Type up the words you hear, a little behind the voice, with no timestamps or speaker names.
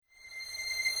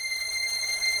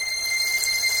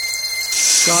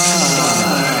Towards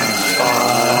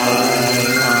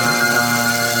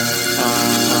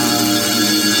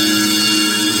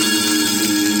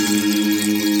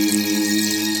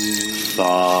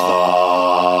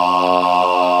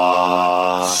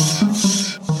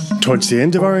the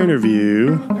end of our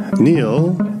interview,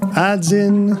 Neil adds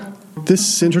in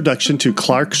this introduction to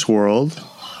Clarkesworld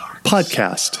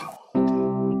Podcast.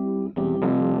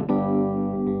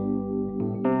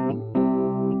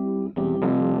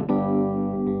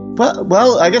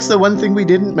 Well, I guess the one thing we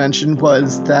didn't mention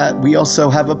was that we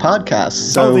also have a podcast.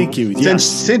 So thank you. Yes.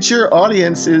 Since your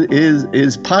audience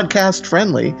is podcast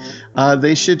friendly,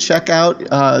 they should check out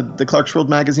the Clarkesworld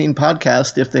Magazine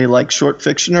podcast if they like short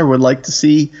fiction or would like to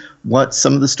see what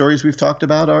some of the stories we've talked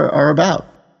about are about.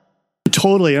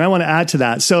 Totally. And I want to add to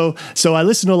that. So I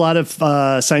listen to a lot of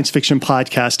science fiction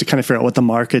podcasts to kind of figure out what the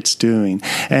market's doing.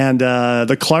 And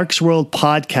the Clarkesworld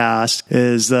Podcast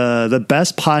is the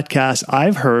best podcast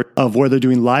I've heard of where they're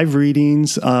doing live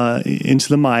readings into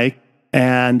the mic.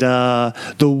 And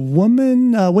the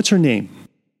woman, what's her name?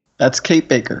 That's Kate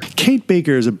Baker. Kate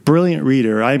Baker is a brilliant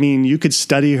reader. I mean, you could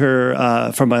study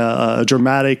her from a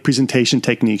dramatic presentation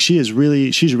technique. She's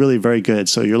really very good.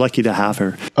 So you're lucky to have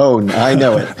her. Oh, I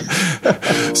know it.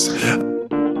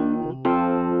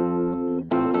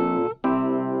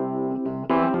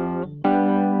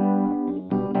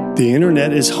 The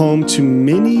internet is home to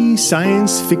many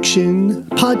science fiction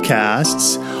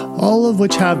podcasts, all of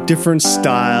which have different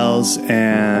styles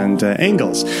and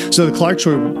angles. So the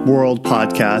Clarkesworld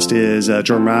Podcast is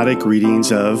dramatic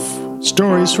readings of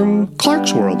stories from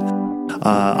Clarkesworld.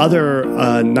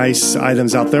 Other nice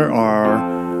items out there are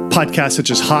podcasts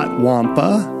such as Hot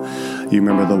Wampa. You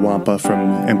remember the Wampa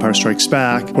from Empire Strikes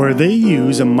Back, where they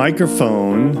use a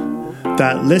microphone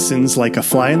that listens like a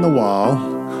fly in the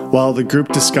wall while the group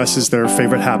discusses their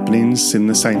favorite happenings in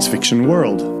the science fiction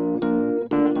world.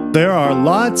 There are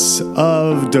lots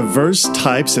of diverse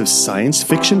types of science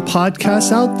fiction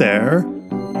podcasts out there.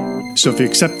 So if you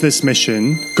accept this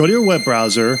mission, go to your web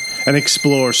browser and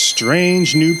explore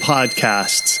strange new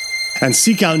podcasts and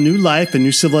seek out new life and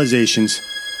new civilizations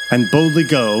and boldly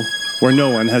go where no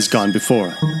one has gone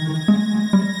before.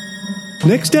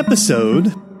 Next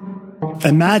episode,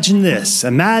 imagine this.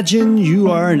 Imagine you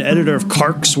are an editor of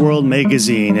Clarkesworld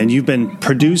magazine and you've been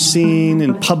producing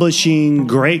and publishing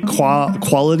great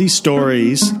quality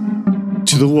stories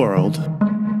to the world.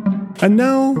 And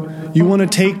now you want to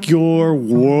take your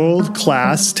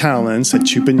world-class talents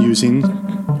that you've been using,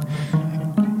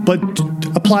 but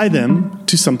apply them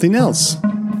to something else.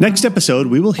 Next episode,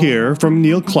 we will hear from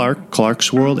Neil Clark,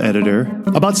 Clarkesworld editor,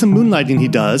 about some moonlighting he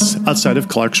does outside of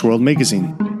Clarkesworld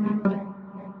magazine.